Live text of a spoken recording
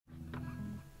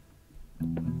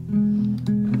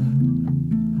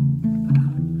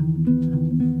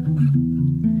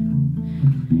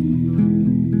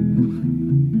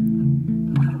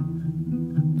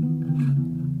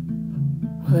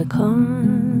Well, I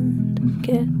can't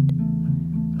get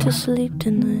to sleep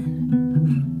tonight,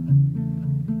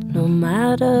 no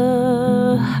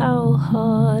matter how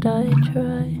hard I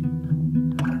try.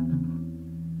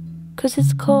 'Cause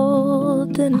it's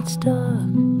cold and it's dark,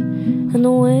 and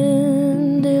the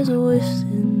wind is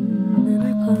whistling, and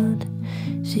I can't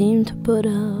seem to put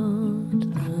out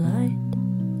the light.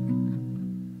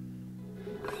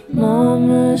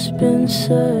 Mama's been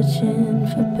searching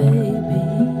for baby,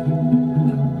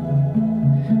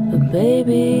 but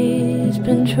baby's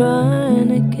been trying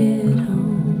to get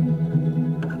home.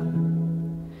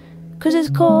 'Cause it's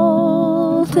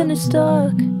cold and it's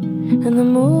dark, and the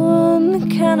moon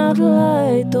cannot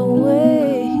light the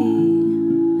way.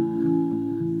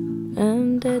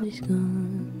 And daddy's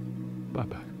gone.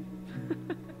 Bye-bye.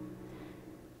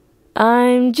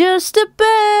 I'm just a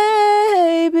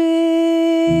baby.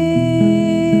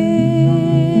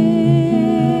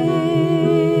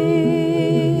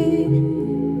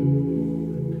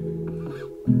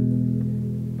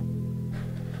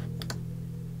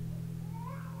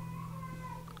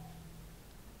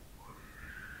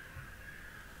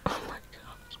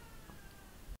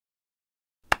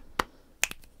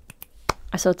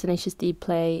 I saw Tenacious D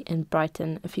play in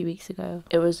Brighton a few weeks ago.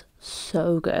 It was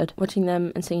so good. Watching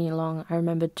them and singing along, I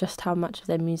remembered just how much of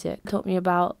their music taught me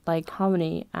about like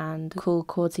harmony and cool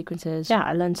chord sequences. Yeah,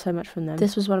 I learned so much from them.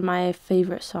 This was one of my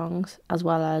favourite songs, as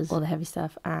well as all the heavy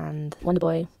stuff and Wonder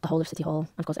Boy, the whole of City Hall,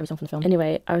 and of course every song from the film.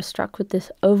 Anyway, I was struck with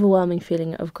this overwhelming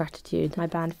feeling of gratitude. My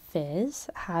band Fizz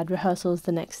had rehearsals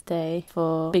the next day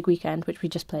for Big Weekend, which we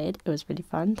just played. It was really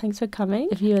fun. Thanks for coming.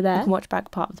 If you were there, you can watch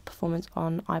back part of the performance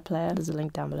on iPlayer. There's a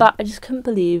link down below. But I just couldn't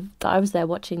believe that I was there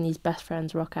watching these best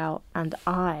friends rock out, and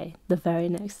I, the very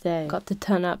next day, got to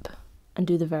turn up and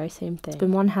do the very same thing. It's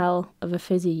been one hell of a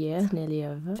Fizzy year. It's nearly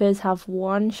over. Fizz have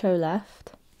one show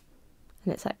left,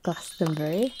 and it's at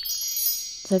Glastonbury.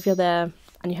 So if you're there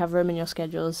and you have room in your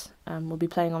schedules, we'll be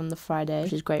playing on the Friday,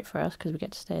 which is great for us because we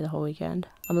get to stay the whole weekend.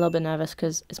 I'm a little bit nervous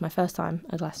because it's my first time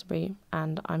at Glastonbury,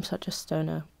 and I'm such a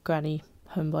stoner granny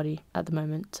homebody at the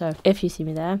moment. So if you see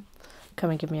me there, come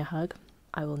and give me a hug.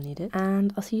 I will need it.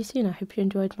 And I'll see you soon. I hope you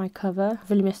enjoyed my cover. I've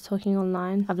really missed talking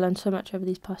online. I've learned so much over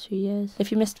these past few years.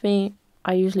 If you missed me,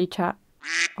 I usually chat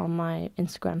on my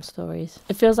Instagram stories.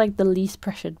 It feels like the least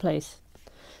pressured place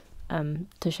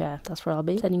to share. That's where I'll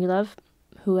be. Sending you love,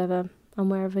 whoever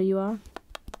and wherever you are.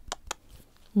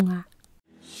 Mwah.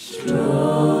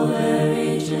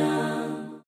 Strawberry jam.